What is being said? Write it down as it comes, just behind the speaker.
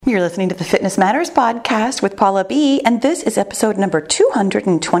You're listening to the Fitness Matters podcast with Paula B, and this is episode number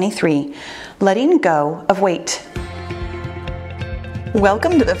 223, Letting Go of Weight.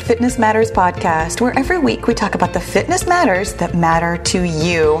 Welcome to the Fitness Matters podcast, where every week we talk about the fitness matters that matter to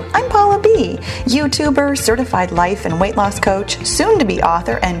you. I'm Paula B, YouTuber, certified life and weight loss coach, soon-to-be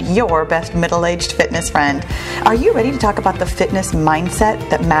author, and your best middle-aged fitness friend. Are you ready to talk about the fitness mindset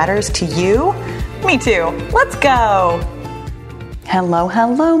that matters to you? Me too. Let's go.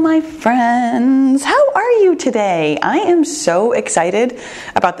 Hello, my friends. How are you today? I am so excited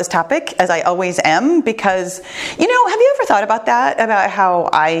about this topic, as I always am, because, have you ever thought about that? About how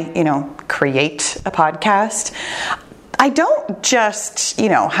I, create a podcast? I don't just,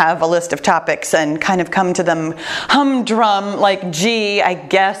 have a list of topics and kind of come to them humdrum, like, gee, I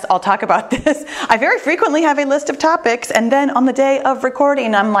guess I'll talk about this. I very frequently have a list of topics, and then on the day of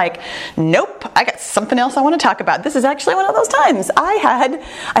recording, I'm like, nope, I got something else I want to talk about. This is actually one of those times. I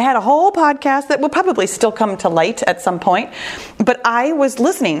had a whole podcast that will probably still come to light at some point, but I was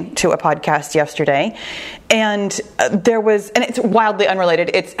listening to a podcast yesterday, and it's wildly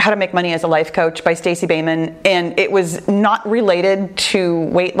unrelated. It's How to Make Money as a Life Coach by Stacey Boehman, and it was not related to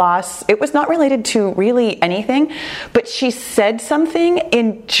weight loss. It was not related to really anything, but she said something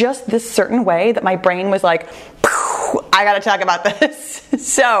in just this certain way that my brain was like, I gotta talk about this.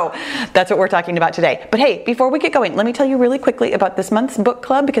 So that's what we're talking about today. But hey, before we get going, let me tell you really quickly about this month's book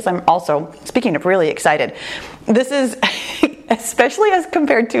club, because I'm also, speaking of really excited, this is, especially as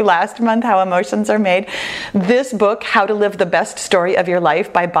compared to last month, How Emotions Are Made, this book, How to Live the Best Story of Your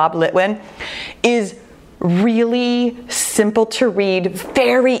Life by Bob Litwin, is really simple to read,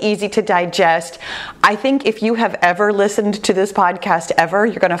 very easy to digest. I think if you have ever listened to this podcast ever,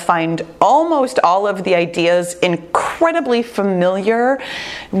 you're going to find almost all of the ideas incredibly familiar,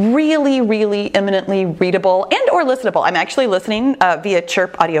 really, really eminently readable and or listenable. I'm actually listening via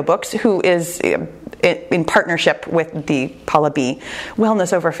Chirp Audiobooks, who is in partnership with the Paula B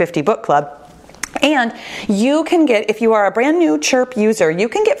Wellness Over 50 Book Club. And you can get, if you are a brand new Chirp user, you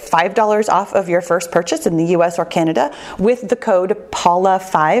can get $5 off of your first purchase in the US or Canada with the code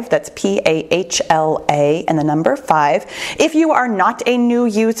PAULA5. That's PAHLA and the number 5. If you are not a new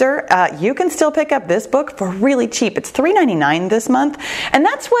user, you can still pick up this book for really cheap. It's $3.99 this month. And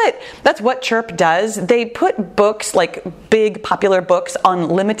that's what Chirp does. They put books, like big popular books, on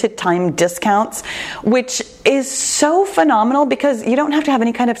limited time discounts, which is so phenomenal because you don't have to have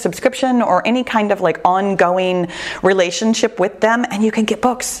any kind of subscription or any kind of like ongoing relationship with them, and you can get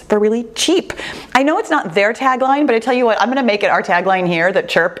books for really cheap. I know it's not their tagline, but I tell you what, I'm going to make it our tagline here, that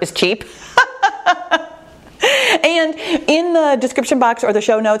Chirp is cheap. And in the description box or the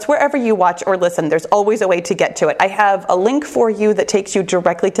show notes, wherever you watch or listen, there's always a way to get to it. I have a link for you that takes you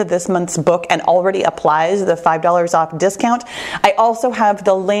directly to this month's book and already applies the $5 off discount. I also have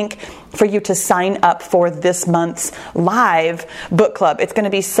the link for you to sign up for this month's live book club. It's going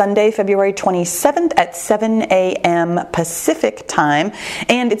to be Sunday, February 27th at 7 a.m. Pacific time,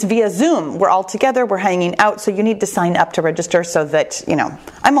 and it's via Zoom. We're all together, we're hanging out, so you need to sign up to register so that,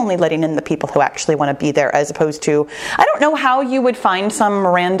 I'm only letting in the people who actually want to be there, as opposed to, I don't know how you would find some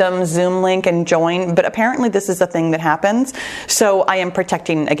random Zoom link and join, but apparently this is a thing that happens, so I am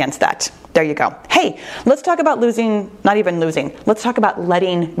protecting against that. There you go. Hey, let's talk about let's talk about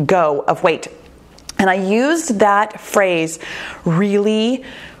letting go of weight. And I used that phrase really,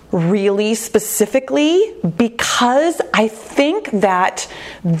 really specifically because I think that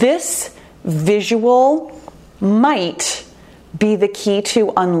this visual might be the key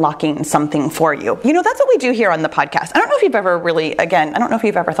to unlocking something for you. That's what we do here on the podcast. I don't know if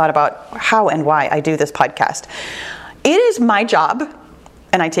you've ever thought about how and why I do this podcast. It is my job,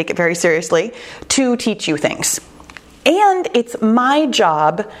 and I take it very seriously, to teach you things. And it's my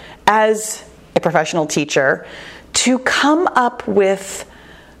job as a professional teacher to come up with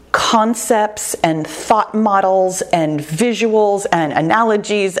concepts and thought models and visuals and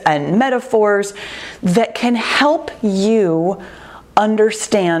analogies and metaphors that can help you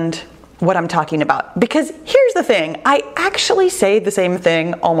understand what I'm talking about. Because here's the thing, I actually say the same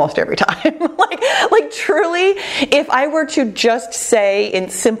thing almost every time. like truly, if I were to just say in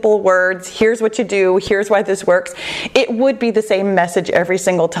simple words, here's what you do, here's why this works, it would be the same message every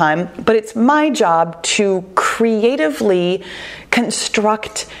single time. But it's my job to creatively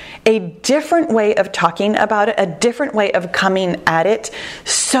construct a different way of talking about it, a different way of coming at it,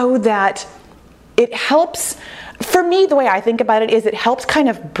 so that it helps. For me, the way I think about it is it helps kind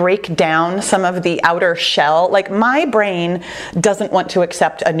of break down some of the outer shell. Like, my brain doesn't want to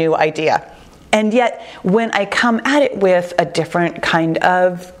accept a new idea. And yet, when I come at it with a different kind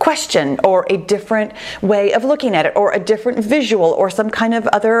of question, or a different way of looking at it, or a different visual, or some kind of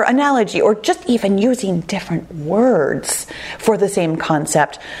other analogy, or just even using different words for the same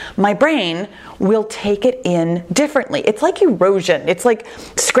concept, my brain will take it in differently. It's like erosion. It's like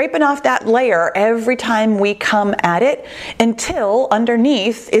scraping off that layer every time we come at it, until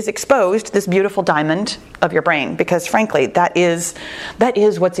underneath is exposed this beautiful diamond of your brain. Because frankly, that is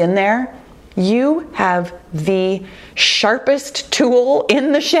what's in there. You have the sharpest tool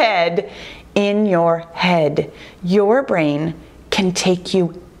in the shed in your head. Your brain can take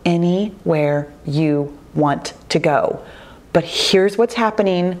you anywhere you want to go. But here's what's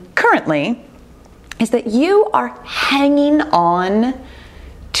happening currently, is that you are hanging on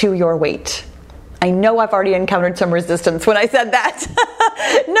to your weight. I know I've already encountered some resistance when I said that.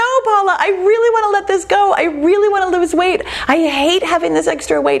 No, Paula, I really want to let this go. I really want to lose weight. I hate having this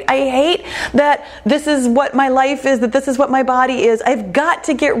extra weight. I hate that this is what my life is, that this is what my body is. I've got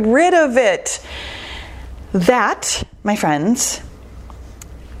to get rid of it. That, my friends,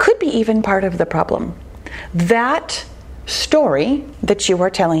 could be even part of the problem. That story that you are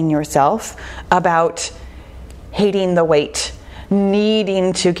telling yourself about hating the weight,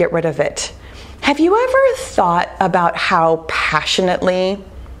 needing to get rid of it. Have you ever thought about how passionately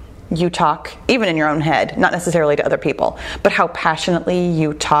you talk, even in your own head, not necessarily to other people, but how passionately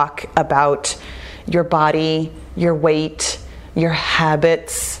you talk about your body, your weight, your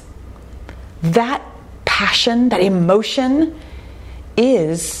habits? That passion, that emotion,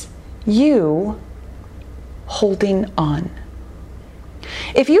 is you holding on.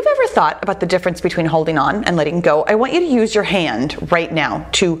 If you've ever thought about the difference between holding on and letting go, I want you to use your hand right now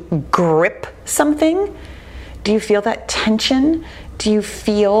to grip something. Do you feel that tension? Do you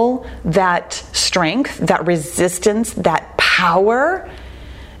feel that strength, that resistance, that power?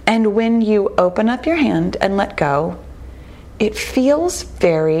 And when you open up your hand and let go, it feels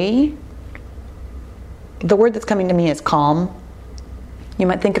the word that's coming to me is calm. You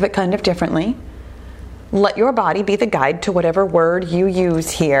might think of it kind of differently. Let your body be the guide to whatever word you use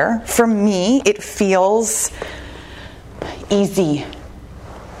here. For me, it feels easy.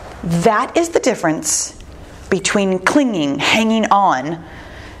 That is the difference between clinging, hanging on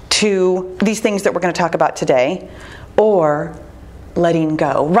to these things that we're going to talk about today, or letting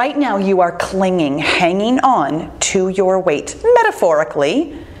go. Right now, you are clinging, hanging on to your weight,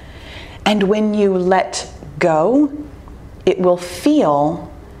 metaphorically. And when you let go, it will feel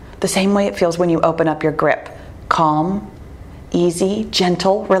the same way it feels when you open up your grip. Calm, easy,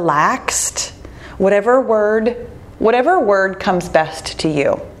 gentle, relaxed. Whatever word comes best to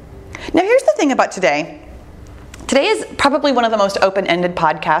you. Now here's the thing about today. Today is probably one of the most open-ended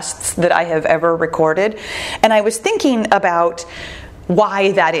podcasts that I have ever recorded. And I was thinking about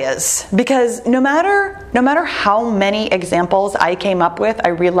why that is. Because no matter how many examples I came up with, I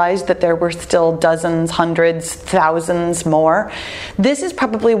realized that there were still dozens, hundreds, thousands more. This is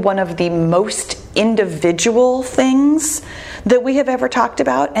probably one of the most individual things that we have ever talked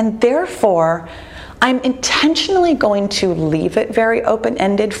about, and therefore I'm intentionally going to leave it very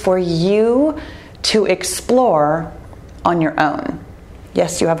open-ended for you to explore on your own.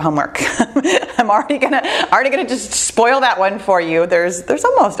 Yes, you have homework. I'm already gonna just spoil that one for you. There's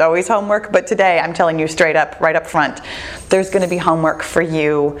almost always homework, but today I'm telling you straight up, right up front, there's going to be homework for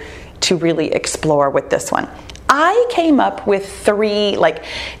you to really explore with this one. I came up with 3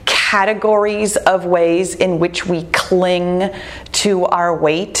 categories of ways in which we cling to our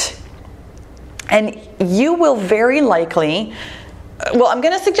weight, and you will very likely. Well, I'm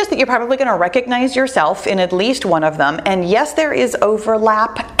going to suggest that you're probably going to recognize yourself in at least one of them. And yes, there is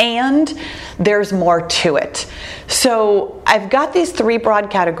overlap, and there's more to it. So I've got these 3 broad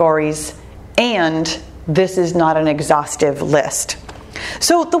categories, and this is not an exhaustive list.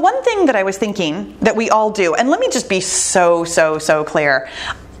 So the one thing that I was thinking that we all do, and let me just be so clear.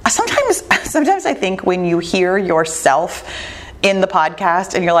 Sometimes I think when you hear yourself in the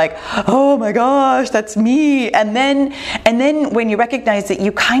podcast and you're like, oh my gosh, that's me. And then when you recognize that,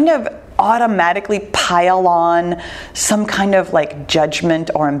 you kind of automatically pile on some kind of judgment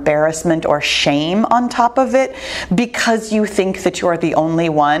or embarrassment or shame on top of it because you think that you're the only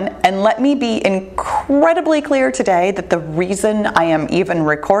one. And let me be incredibly clear today that the reason I am even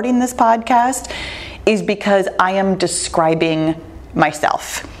recording this podcast is because I am describing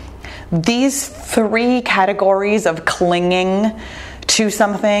myself. These 3 categories of clinging to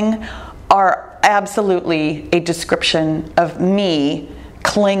something are absolutely a description of me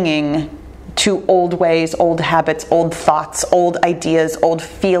clinging to old ways, old habits, old thoughts, old ideas, old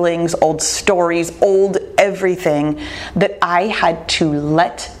feelings, old stories, old everything that I had to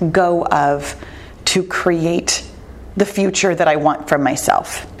let go of to create the future that I want for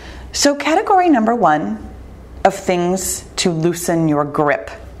myself. So category number 1 of things to loosen your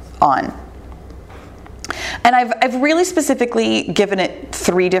grip on. And I've really specifically given it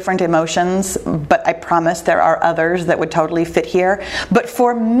 3 different emotions, but I promise there are others that would totally fit here. But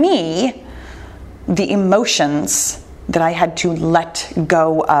for me, the emotions that I had to let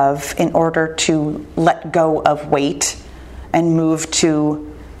go of in order to let go of weight and move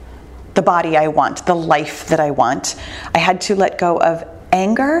to the body I want, the life that I want, I had to let go of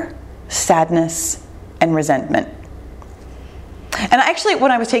anger, sadness, and resentment. And actually,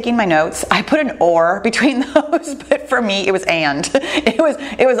 when I was taking my notes, I put an or between those, but for me, it was and.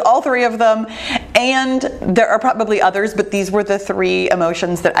 It was all 3 of them, and there are probably others, but these were the 3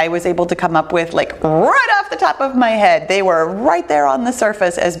 emotions that I was able to come up with, like right off the top of my head. They were right there on the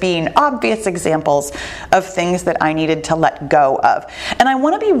surface as being obvious examples of things that I needed to let go of. And I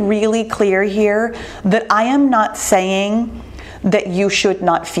want to be really clear here that I am not saying that you should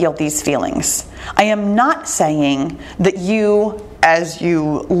not feel these feelings. I am not saying that you, as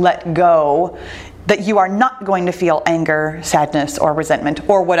you let go, that you are not going to feel anger, sadness, or resentment,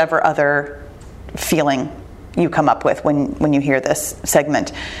 or whatever other feeling you come up with when you hear this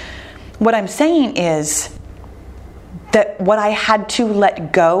segment. What I'm saying is that what I had to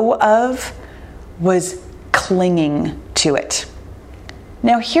let go of was clinging to it.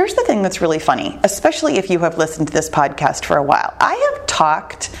 Now, here's the thing that's really funny, especially if you have listened to this podcast for a while. I have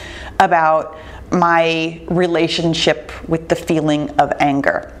talked about my relationship with the feeling of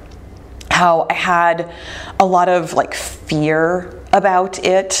anger, how I had a lot of fear about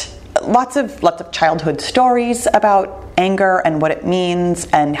it, lots of childhood stories about anger and what it means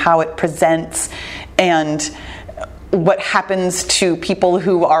and how it presents and what happens to people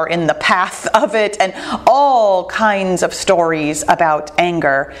who are in the path of it, and all kinds of stories about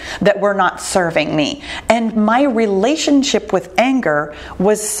anger that were not serving me. And my relationship with anger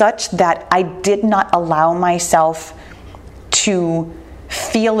was such that I did not allow myself to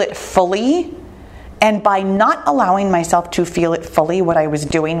feel it fully. And by not allowing myself to feel it fully, what I was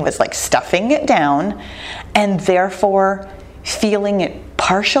doing was stuffing it down, and therefore feeling it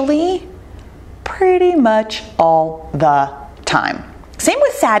partially pretty much all the time. Same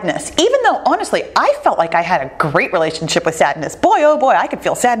with sadness. Even though, honestly, I felt like I had a great relationship with sadness. Boy, oh boy, I could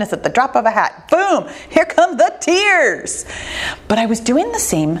feel sadness at the drop of a hat. Boom, here come the tears. But I was doing the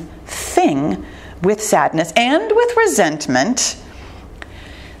same thing with sadness and with resentment,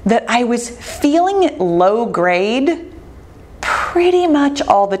 that I was feeling it low grade pretty much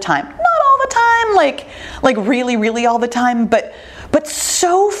all the time. Not all the time, like really, really all the time, but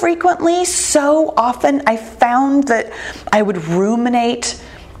so frequently, so often, I found that I would ruminate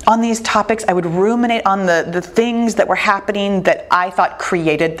on these topics. I would ruminate on the things that were happening that I thought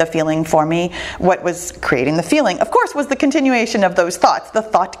created the feeling for me. What was creating the feeling, of course, was the continuation of those thoughts. The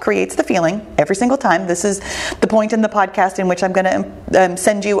thought creates the feeling every single time. This is the point in the podcast in which I'm going to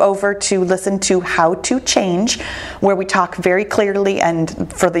send you over to listen to How to Change, where we talk very clearly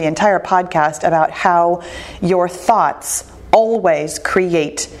and for the entire podcast about how your thoughts always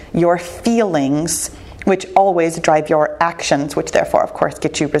create your feelings, which always drive your actions, which therefore, of course,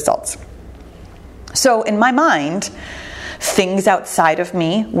 get you results. So in my mind, things outside of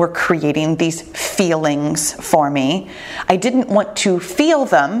me were creating these feelings for me. I didn't want to feel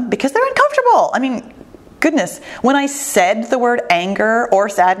them because they're uncomfortable. I mean, goodness, when I said the word anger or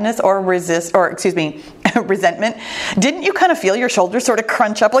sadness or resentment, didn't you kind of feel your shoulders sort of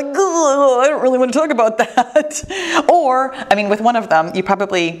crunch up like, I don't really want to talk about that? Or, with one of them, you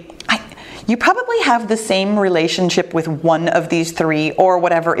probably have the same relationship with one of these 3 or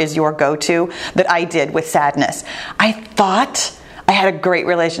whatever is your go-to that I did with sadness. I thought I had a great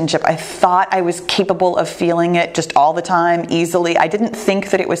relationship. I thought I was capable of feeling it just all the time, easily. I didn't think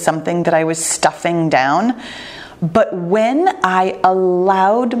that it was something that I was stuffing down. But when I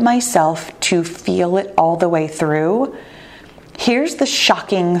allowed myself to feel it all the way through, here's the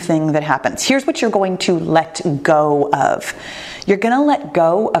shocking thing that happens. Here's what you're going to let go of. You're going to let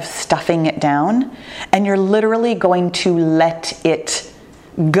go of stuffing it down, and you're literally going to let it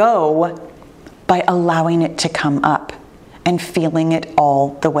go by allowing it to come up and feeling it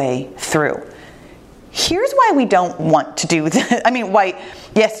all the way through. Here's why we don't want to do this.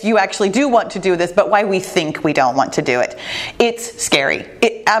 Yes, you actually do want to do this, but why we think we don't want to do it. It's scary.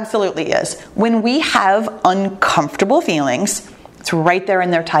 It absolutely is. When we have uncomfortable feelings, it's right there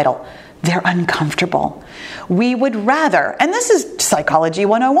in their title. they're uncomfortable. We would rather, and this is Psychology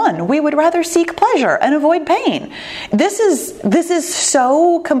 101, we would rather seek pleasure and avoid pain. This is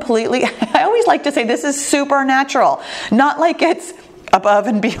so completely, I always like to say this is supernatural. Not like it's above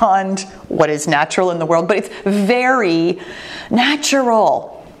and beyond what is natural in the world, but it's very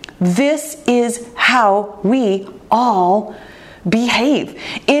natural. This is how we all behave.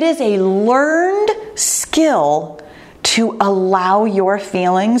 It is a learned skill to allow your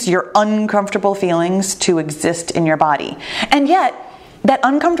feelings, your uncomfortable feelings, to exist in your body. And yet, that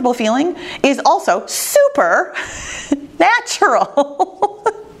uncomfortable feeling is also super natural.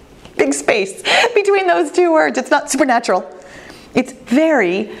 Big space between those two words. It's not supernatural. It's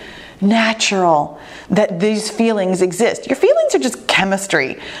very natural that these feelings exist. Your feelings are just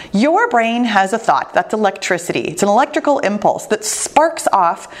chemistry. Your brain has a thought. That's electricity. It's an electrical impulse that sparks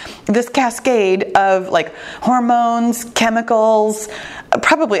off this cascade of like hormones, chemicals,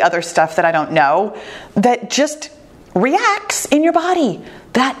 probably other stuff that I don't know, that just reacts in your body.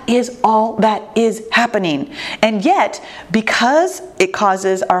 That is all that is happening. And yet, because it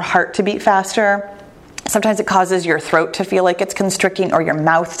causes our heart to beat faster, sometimes it causes your throat to feel like it's constricting or your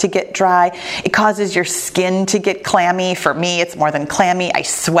mouth to get dry. It causes your skin to get clammy. For me, it's more than clammy. I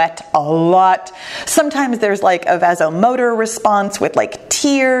sweat a lot. Sometimes there's like a vasomotor response with like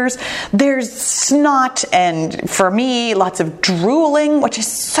tears. There's snot, and for me, lots of drooling, which is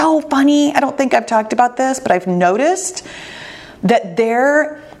so funny. I don't think I've talked about this, but I've noticed that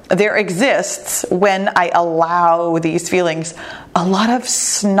there exists, when I allow these feelings, a lot of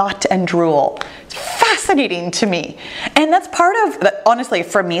snot and drool. It's fascinating to me. And that's part of, honestly,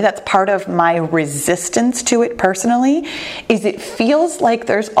 for me, that's part of my resistance to it personally, is it feels like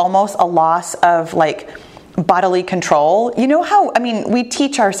there's almost a loss of like bodily control. You know how, we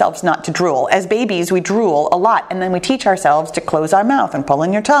teach ourselves not to drool. As babies, we drool a lot, and then we teach ourselves to close our mouth and pull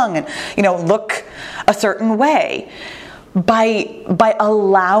in your tongue and, look a certain way. By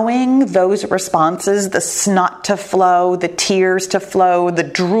allowing those responses, the snot to flow, the tears to flow, the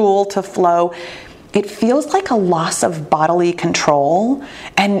drool to flow, it feels like a loss of bodily control,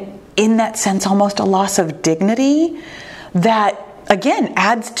 and in that sense, almost a loss of dignity that, again,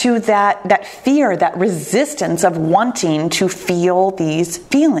 adds to that fear, that resistance of wanting to feel these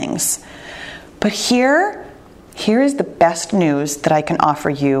feelings. But here is the best news that I can offer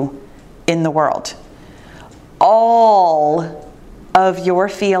you in the world. All of your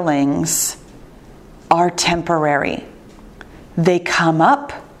feelings are temporary. They come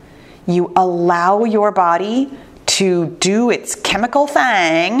up. You allow your body to do its chemical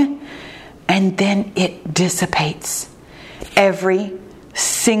thing, and then it dissipates every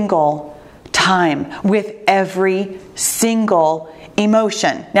single time with every single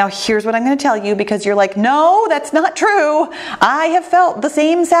emotion. Now, here's what I'm going to tell you, because you're like, no, that's not true. I have felt the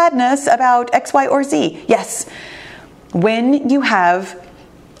same sadness about X, Y, or Z. Yes. When you have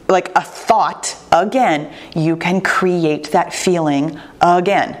like a thought again, you can create that feeling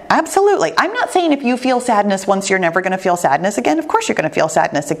again. Absolutely. I'm not saying if you feel sadness once, you're never going to feel sadness again. Of course you're going to feel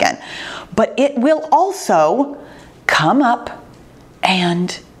sadness again. But it will also come up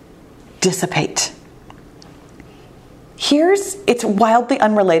and dissipate. It's wildly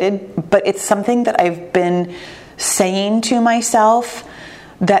unrelated, but it's something that I've been saying to myself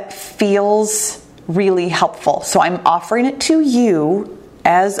that feels really helpful. So I'm offering it to you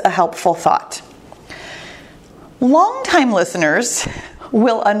as a helpful thought. Longtime listeners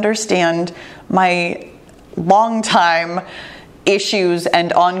will understand my longtime issues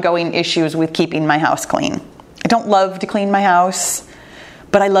and ongoing issues with keeping my house clean. I don't love to clean my house,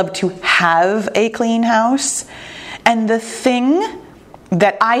 but I love to have a clean house. And the thing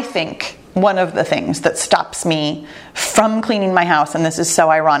that I think, one of the things that stops me from cleaning my house, and this is so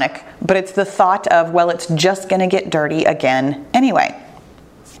ironic, but it's the thought of, well, it's just going to get dirty again anyway.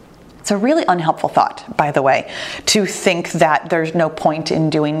 It's a really unhelpful thought, by the way, to think that there's no point in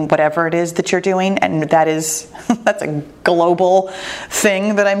doing whatever it is that you're doing, and that's a global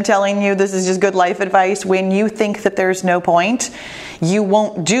thing that I'm telling you. This is just good life advice. When you think that there's no point, you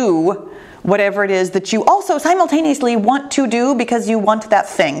won't do whatever it is that you also simultaneously want to do, because you want that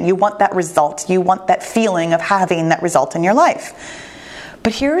thing, you want that result, you want that feeling of having that result in your life.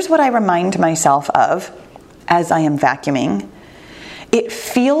 But here's what I remind myself of as I am vacuuming. It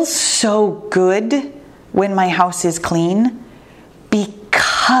feels so good when my house is clean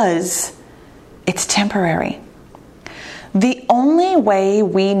because it's temporary. The only way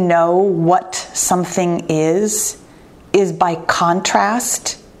we know what something is by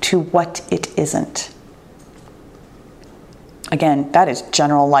contrast to what it isn't. Again, that is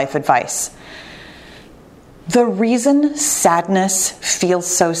general life advice. The reason sadness feels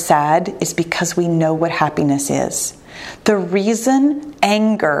so sad is because we know what happiness is. The reason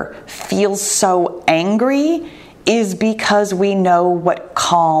anger feels so angry is because we know what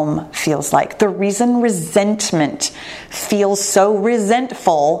calm feels like. The reason resentment feels so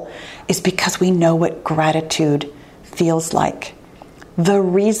resentful is because we know what gratitude feels like. The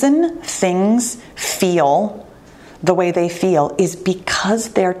reason things feel the way they feel is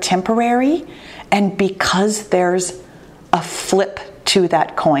because they're temporary and because there's a flip to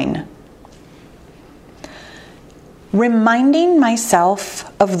that coin. Reminding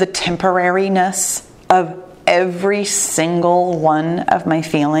myself of the temporariness of every single one of my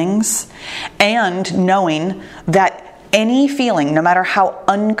feelings, and knowing that any feeling, no matter how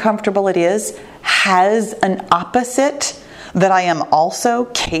uncomfortable it is, has an opposite that I am also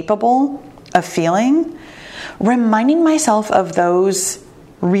capable of feeling. Reminding myself of those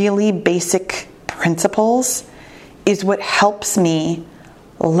really basic principles is what helps me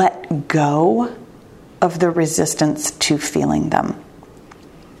let go of the resistance to feeling them.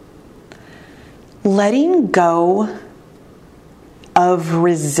 Letting go of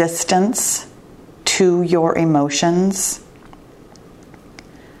resistance to your emotions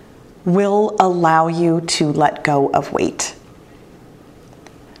will allow you to let go of weight.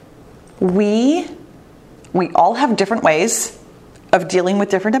 We all have different ways of dealing with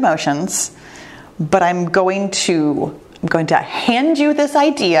different emotions, but I'm going to hand you this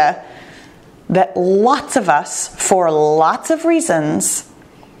idea that lots of us, for lots of reasons,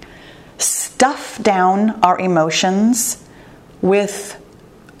 stuff down our emotions with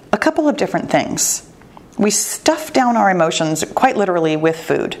a couple of different things. We stuff down our emotions quite literally with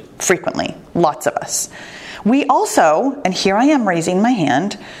food, frequently, lots of us. We also, and here I am raising my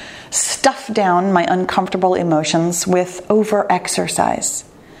hand, stuff down my uncomfortable emotions with over-exercise.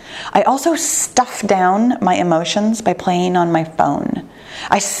 I also stuff down my emotions by playing on my phone.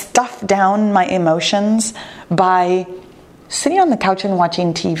 I stuff down my emotions by sitting on the couch and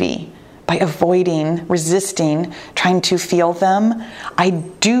watching TV, by avoiding, resisting, trying to feel them. I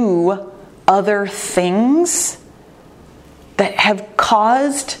do other things that have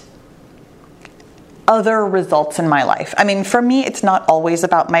caused other results in my life. I mean, for me, it's not always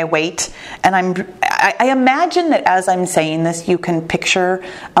about my weight. And I imagine that as I'm saying this, you can picture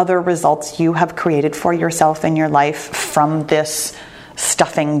other results you have created for yourself in your life from this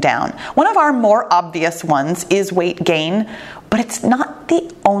stuffing down. One of our more obvious ones is weight gain, but it's not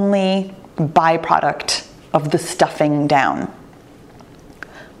the only byproduct of the stuffing down.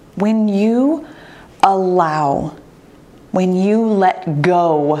 When you let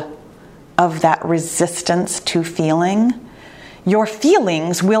go of that resistance to feeling, your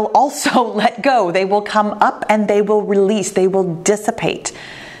feelings will also let go. They will come up and they will release, they will dissipate.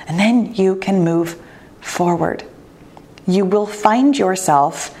 And then you can move forward. You will find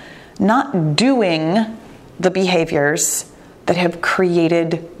yourself not doing the behaviors that have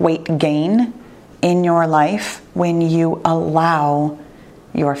created weight gain in your life when you allow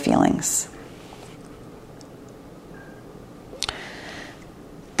your feelings.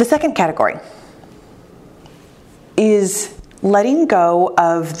 The second category is letting go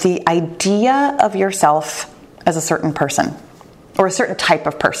of the idea of yourself as a certain person, or a certain type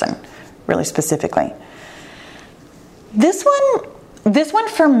of person, really specifically. This one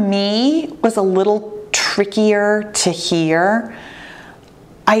for me was a little trickier to hear.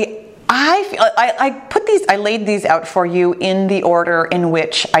 I laid these out for you in the order in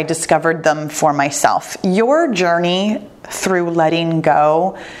which I discovered them for myself. Your journey through letting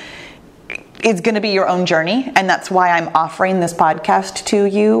go is going to be your own journey, and that's why I'm offering this podcast to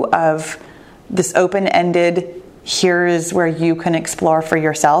you of this open-ended, here is where you can explore for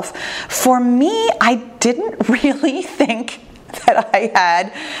yourself. For me, I didn't really think that I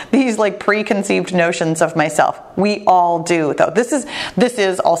had these preconceived notions of myself. We all do, though. This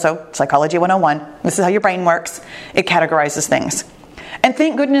is also Psychology 101. This is how your brain works. It categorizes things. And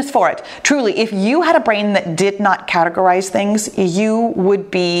thank goodness for it. Truly, if you had a brain that did not categorize things, you would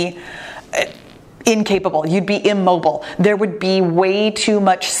be incapable. You'd be immobile. There would be way too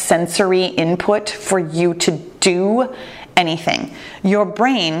much sensory input for you to do anything. Your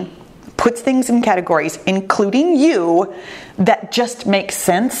brain puts things in categories, including you, that just make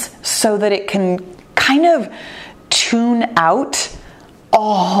sense so that it can kind of tune out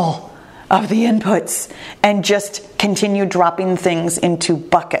all of the inputs and just continue dropping things into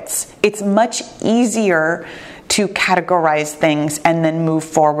buckets. It's much easier to categorize things and then move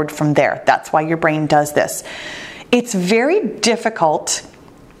forward from there. That's why your brain does this. It's very difficult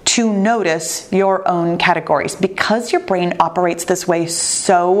to notice your own categories. Because your brain operates this way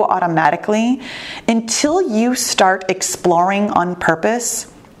so automatically, until you start exploring on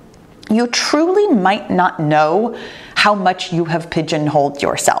purpose, you truly might not know how much you have pigeonholed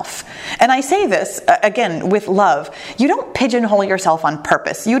yourself. And I say this, again, with love. You don't pigeonhole yourself on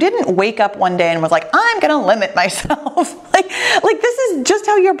purpose. You didn't wake up one day and was like, I'm going to limit myself. like this is just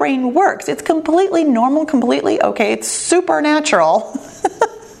how your brain works. It's completely normal, completely okay. It's supernatural.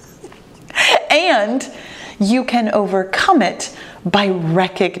 And you can overcome it by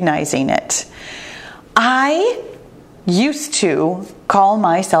recognizing it. I used to call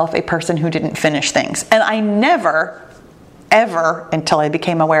myself a person who didn't finish things. And I never, ever, until I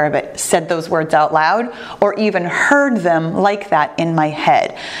became aware of it, said those words out loud or even heard them like that in my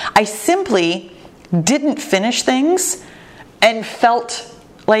head. I simply didn't finish things and felt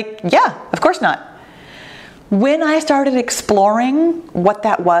like, yeah, of course not. When I started exploring what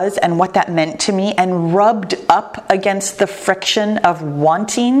that was and what that meant to me and rubbed up against the friction of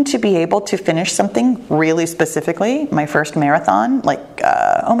wanting to be able to finish something really specifically, my first marathon,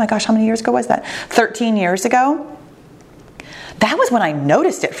 oh my gosh, how many years ago was that? 13 years ago. That was when I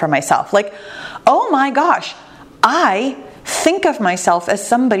noticed it for myself. Like, oh my gosh, I think of myself as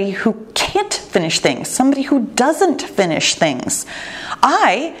somebody who can't finish things, somebody who doesn't finish things.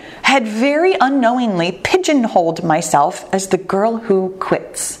 I had very unknowingly pigeonholed myself as the girl who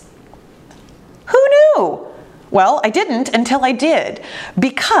quits. Who knew? Well, I didn't until I did,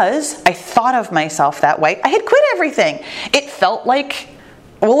 because I thought of myself that way. I had quit everything. It felt like,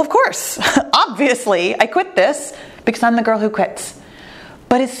 well, of course, obviously, I quit this because I'm the girl who quits.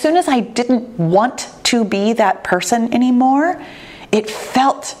 But as soon as I didn't want to be that person anymore, it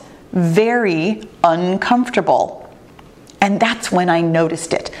felt very uncomfortable. And that's when I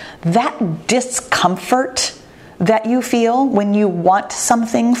noticed it. That discomfort that you feel when you want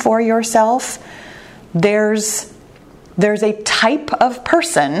something for yourself, there's a type of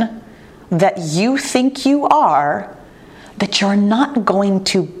person that you think you are that you're not going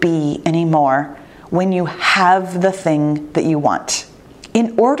to be anymore when you have the thing that you want.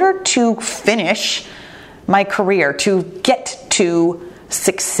 In order to finish my career, to get to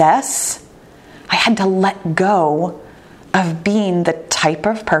success, I had to let go of being the type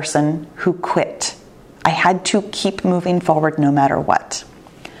of person who quit. I had to keep moving forward no matter what.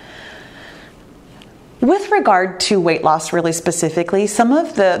 With regard to weight loss really specifically, some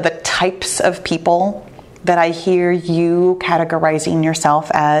of the types of people that I hear you categorizing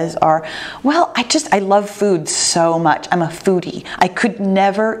yourself as are, well, I love food so much. I'm a foodie. I could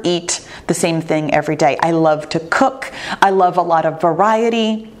never eat the same thing every day. I love to cook. I love a lot of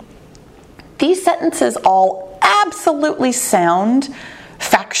variety. These sentences all absolutely sound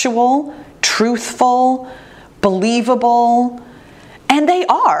factual, truthful, believable, and they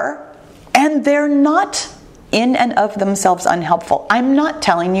are, and they're not in and of themselves unhelpful. I'm not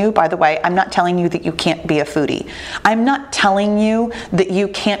telling you, by the way, I'm not telling you that you can't be a foodie. I'm not telling you that you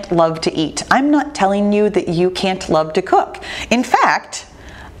can't love to eat. I'm not telling you that you can't love to cook. In fact,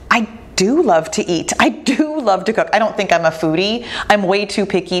 I do love to eat. I do love to cook. I don't think I'm a foodie. I'm way too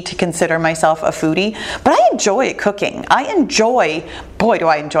picky to consider myself a foodie, but I enjoy cooking. Boy, do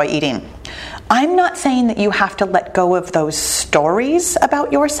I enjoy eating. I'm not saying that you have to let go of those stories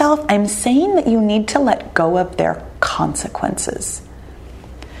about yourself. I'm saying that you need to let go of their consequences.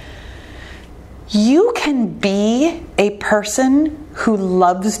 You can be a person who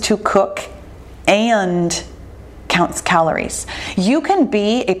loves to cook and counts calories. You can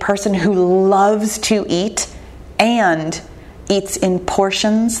be a person who loves to eat and eats in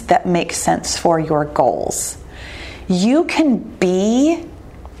portions that make sense for your goals. You can be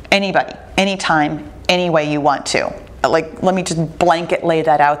anybody, anytime, any way you want to. Let me just blanket lay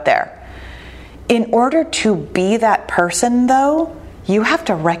that out there. In order to be that person, though, you have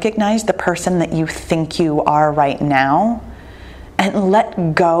to recognize the person that you think you are right now and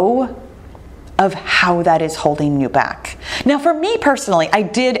let go of how that is holding you back. Now, for me personally, I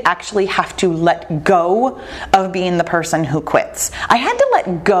did actually have to let go of being the person who quits. I had to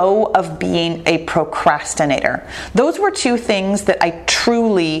let go of being a procrastinator. Those were two things that I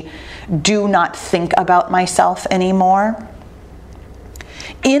truly do not think about myself anymore.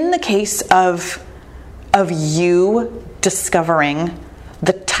 In the case of you discovering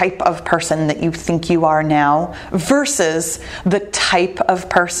the type of person that you think you are now versus the type of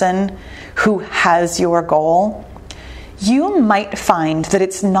person who has your goal, you might find that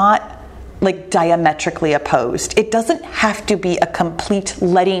it's not like diametrically opposed. It doesn't have to be a complete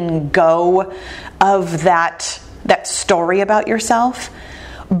letting go of that story about yourself,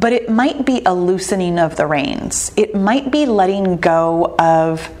 but it might be a loosening of the reins. It might be letting go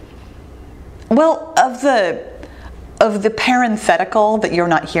of Well, of the parenthetical that you're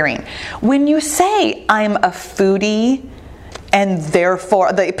not hearing. When you say I'm a foodie, and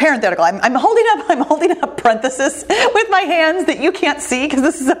therefore the parenthetical, I'm holding up parenthesis with my hands that you can't see because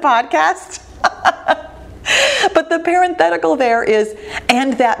this is a podcast. But the parenthetical there is,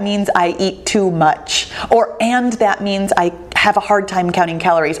 and that means I eat too much, or and that means I have a hard time counting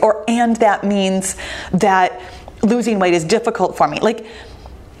calories, or and that means that losing weight is difficult for me. Like,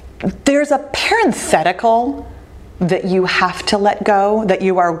 there's a parenthetical that you have to let go, that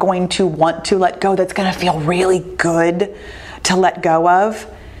you are going to want to let go, that's going to feel really good to let go of.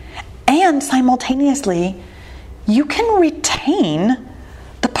 And simultaneously, you can retain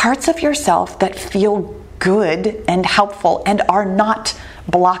the parts of yourself that feel good and helpful and are not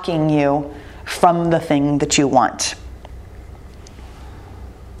blocking you from the thing that you want.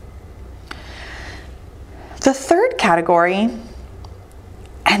 The third category,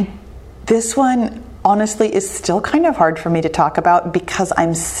 and this one honestly is still kind of hard for me to talk about because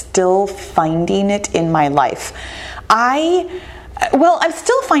I'm still finding it in my life. I'm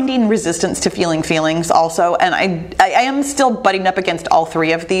still finding resistance to feeling feelings also, and I am still butting up against all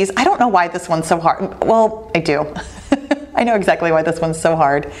three of these. I don't know why this one's so hard. Well, I do. I know exactly why this one's so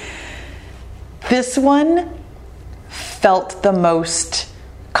hard. This one felt the most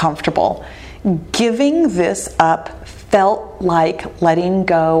comfortable. Giving this up felt like letting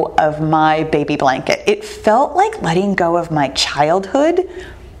go of my baby blanket. It felt like letting go of my childhood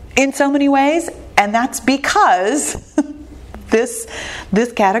in so many ways, and that's because this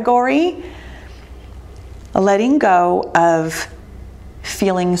category, letting go of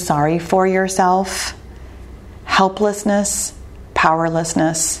feeling sorry for yourself, helplessness,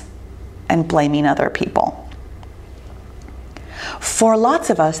 powerlessness, and blaming other people. For lots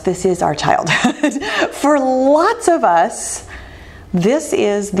of us, this is our childhood. For lots of us, this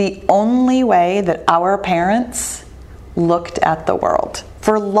is the only way that our parents looked at the world.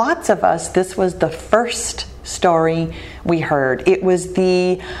 For lots of us, this was the first story we heard. It was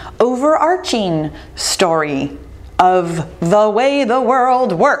the overarching story of the way the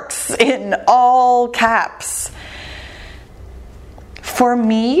world works, in all caps. For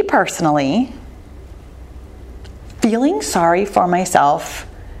me personally, feeling sorry for myself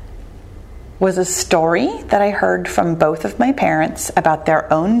was a story that I heard from both of my parents about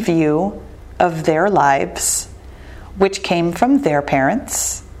their own view of their lives, which came from their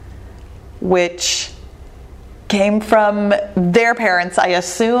parents, which came from their parents, I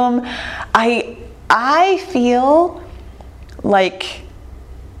assume. I feel like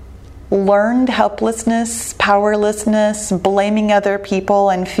learned helplessness, powerlessness, blaming other people,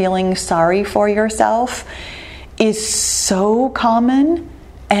 and feeling sorry for yourself is so common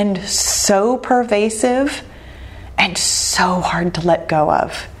and so pervasive and so hard to let go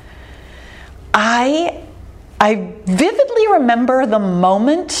of. I vividly remember the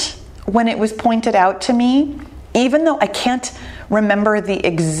moment when it was pointed out to me, even though I can't remember the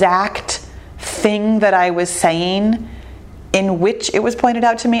exact thing that I was saying in which it was pointed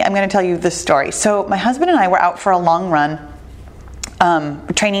out to me. I'm going to tell you this story. So my husband and I were out for a long run,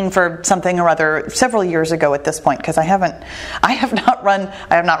 training for something or other several years ago at this point, because I have not run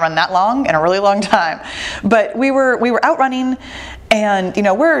that long in a really long time. But we were out running, and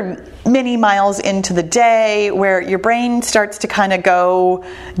we're many miles into the day where your brain starts to kind of go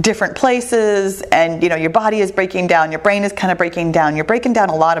different places, and your body is breaking down, your brain is kind of breaking down, you're breaking down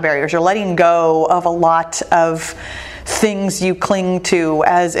a lot of barriers, you're letting go of a lot of things you cling to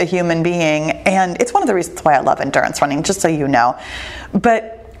as a human being. And it's one of the reasons why I love endurance running, just so you know.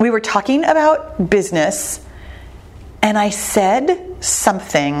 But we were talking about business, and I said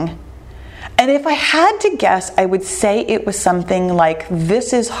something, and if I had to guess, I would say it was something like,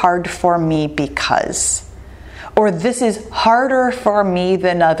 this is hard for me because, or this is harder for me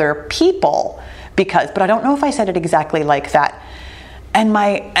than other people because, but I don't know if I said it exactly like that. And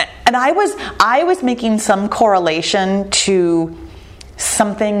I was making some correlation to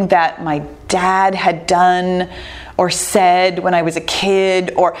something that my dad had done or said when I was a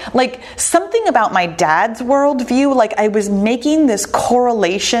kid, or like something about my dad's worldview. Like I was making this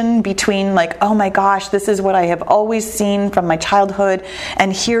correlation between like, oh my gosh, this is what I have always seen from my childhood,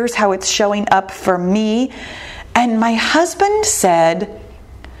 and here's how it's showing up for me. And my husband said,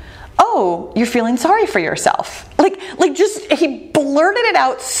 oh, you're feeling sorry for yourself. Like just, he blurted it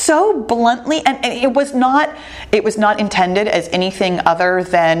out so bluntly, and it was not intended as anything other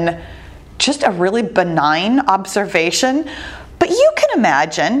than just a really benign observation. But you can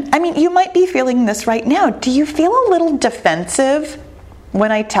imagine, you might be feeling this right now. Do you feel a little defensive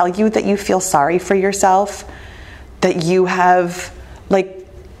when I tell you that you feel sorry for yourself? That you have like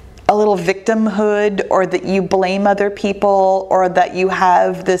a little victimhood, or that you blame other people, or that you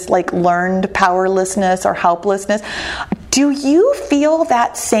have this like learned powerlessness or helplessness, do you feel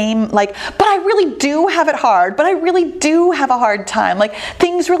that same, like, but I really do have it hard, but I really do have a hard time, like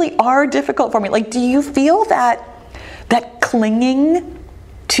things really are difficult for me? Like, do you feel that clinging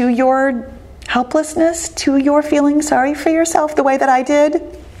to your helplessness, to your feeling sorry for yourself the way that I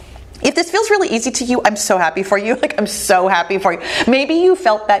did? If this feels really easy to you, I'm so happy for you. Like, I'm so happy for you. Maybe you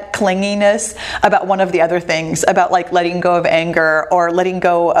felt that clinginess about one of the other things, about like letting go of anger or letting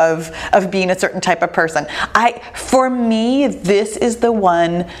go of being a certain type of person. For me, this is the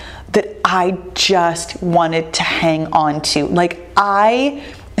one that I just wanted to hang on to. Like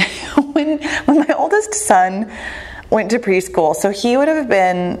when my oldest son went to preschool, so he would have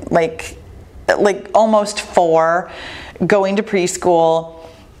been like almost 4, going to preschool.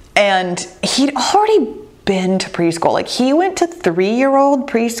 And he'd already been to preschool. Like, he went to 3-year-old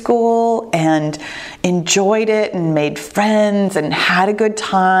preschool and enjoyed it and made friends and had a good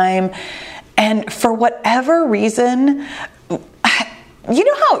time. And for whatever reason, you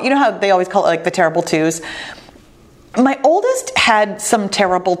know how they always call it like the terrible twos? My oldest had some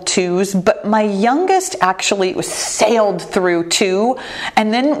terrible 2s, but my youngest actually sailed through 2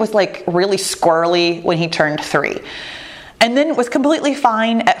 and then was like really squirrely when he turned 3. And then was completely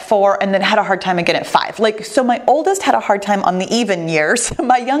fine at 4 and then had a hard time again at 5. Like, so my oldest had a hard time on the even years.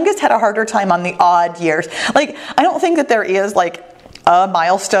 My youngest had a harder time on the odd years. Like, I don't think that there is like a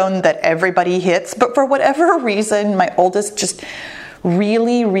milestone that everybody hits, but for whatever reason, my oldest just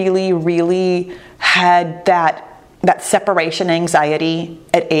really, really, really had that separation anxiety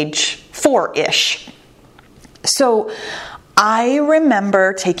at age 4-ish. So I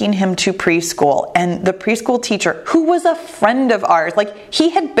remember taking him to preschool, and the preschool teacher, who was a friend of ours, like, he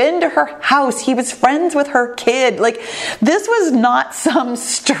had been to her house, he was friends with her kid, like, this was not some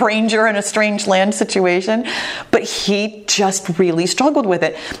stranger in a strange land situation, but he just really struggled with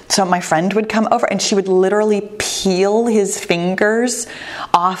it. So my friend would come over and she would literally peel his fingers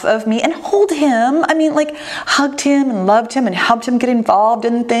off of me and hold him. I mean, like, hugged him and loved him and helped him get involved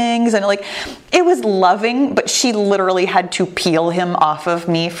in things, and like, it was loving, but she literally had to peel him off of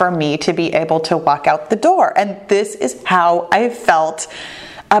me for me to be able to walk out the door. And this is how I felt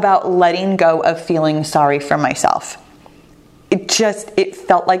about letting go of feeling sorry for myself. It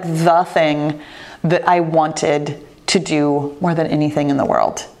felt like the thing that I wanted to do more than anything in the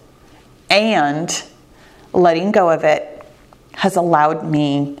world. And letting go of it has allowed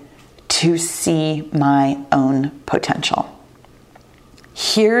me to see my own potential.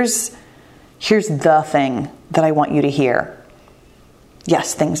 Here's the thing that I want you to hear.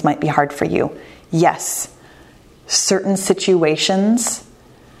 Yes, things might be hard for you. Yes, certain situations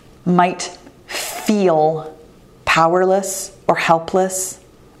might feel powerless or helpless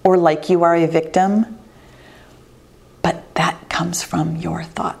or like you are a victim, but that comes from your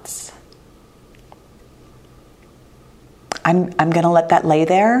thoughts. I'm going to let that lay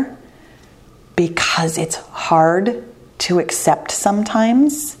there because it's hard to accept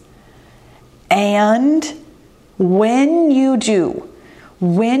sometimes. And when you do,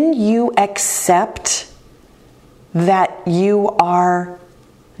 when you accept that you are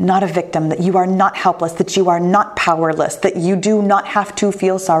not a victim, that you are not helpless, that you are not powerless, that you do not have to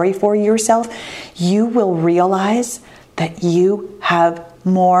feel sorry for yourself, you will realize that you have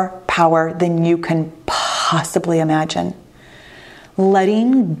more power than you can possibly imagine.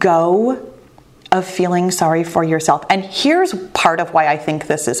 Letting go of feeling sorry for yourself. And here's part of why I think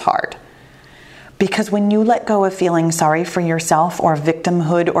this is hard. Because when you let go of feeling sorry for yourself or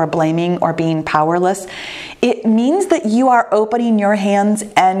victimhood or blaming or being powerless, it means that you are opening your hands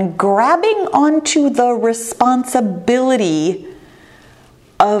and grabbing onto the responsibility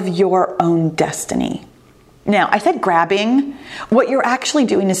of your own destiny. Now, I said grabbing. What you're actually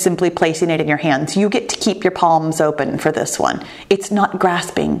doing is simply placing it in your hands. You get to keep your palms open for this one. It's not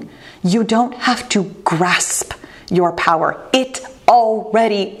grasping. You don't have to grasp your power. It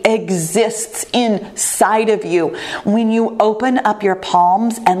already exists inside of you. When you open up your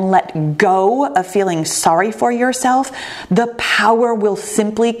palms and let go of feeling sorry for yourself, the power will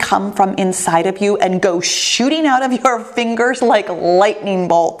simply come from inside of you and go shooting out of your fingers like lightning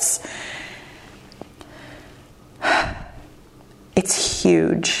bolts. It's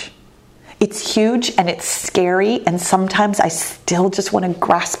huge. It's huge and it's scary, and sometimes I still just want to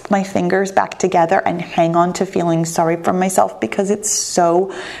grasp my fingers back together and hang on to feeling sorry for myself, because it's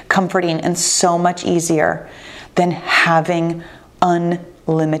so comforting and so much easier than having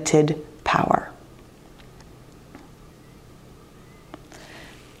unlimited power.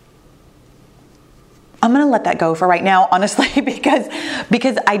 I'm going to let that go for right now, honestly, because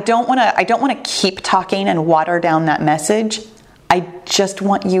I don't want to keep talking and water down that message. I just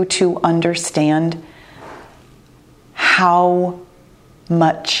want you to understand how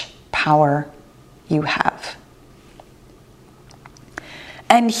much power you have.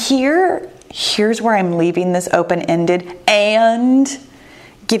 And here's where I'm leaving this open-ended and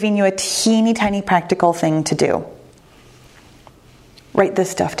giving you a teeny tiny practical thing to do. Write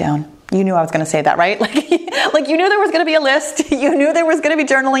this stuff down. You knew I was going to say that, right? Like you knew there was going to be a list. You knew there was going to be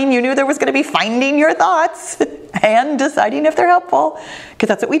journaling. You knew there was going to be finding your thoughts and deciding if they're helpful, because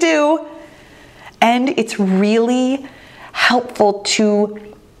that's what we do. And it's really helpful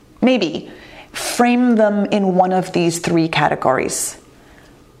to maybe frame them in one of these three categories.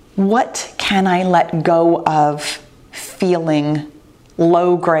 What can I let go of feeling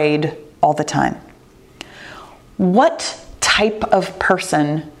low grade all the time? What type of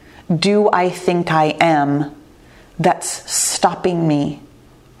person do I think I am that's stopping me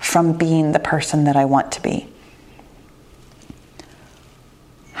from being the person that I want to be?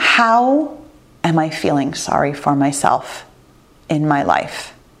 How am I feeling sorry for myself in my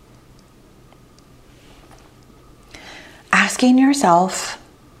life? Asking yourself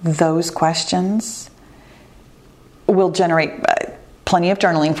those questions will generate plenty of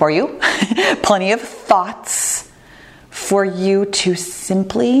journaling for you, plenty of thoughts for you to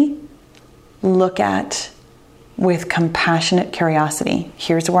simply look at with compassionate curiosity.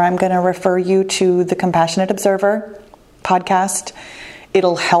 Here's where I'm going to refer you to the Compassionate Observer podcast.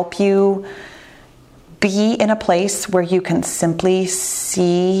 It'll help you be in a place where you can simply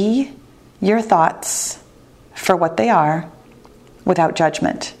see your thoughts for what they are without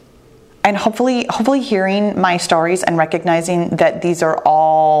judgment. And hopefully hearing my stories and recognizing that these are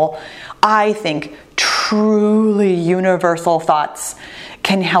all, I think, truly universal thoughts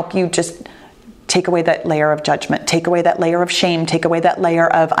can help you just take away that layer of judgment, take away that layer of shame, take away that layer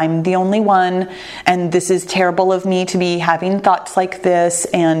of I'm the only one, and this is terrible of me to be having thoughts like this,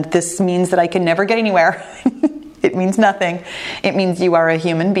 and this means that I can never get anywhere. It means nothing. It means you are a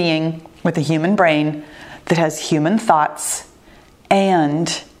human being with a human brain that has human thoughts,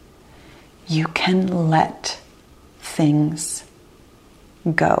 and you can let things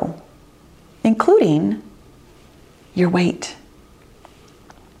go, including your weight.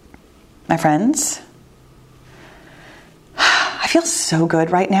 My friends, I feel so good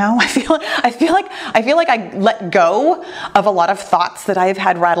right now. I feel like I let go of a lot of thoughts that I've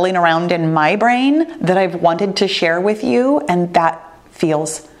had rattling around in my brain that I've wanted to share with you, and that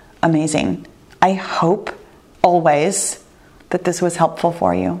feels amazing. I hope always that this was helpful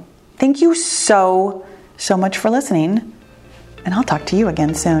for you. Thank you so much for listening, and I'll talk to you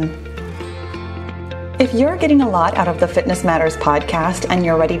again soon. If you're getting a lot out of the Fitness Matters podcast and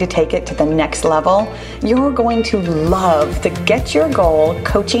you're ready to take it to the next level, you're going to love the Get Your Goal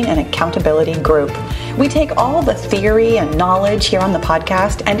Coaching and Accountability Group. We take all the theory and knowledge here on the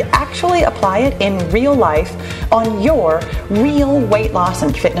podcast and actually apply it in real life on your real weight loss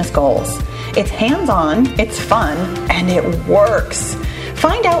and fitness goals. It's hands-on, it's fun, and it works.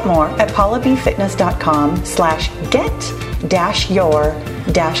 Find out more at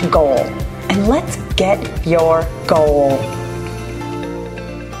paulabfitness.com/get-your-goal. And let's get your goal.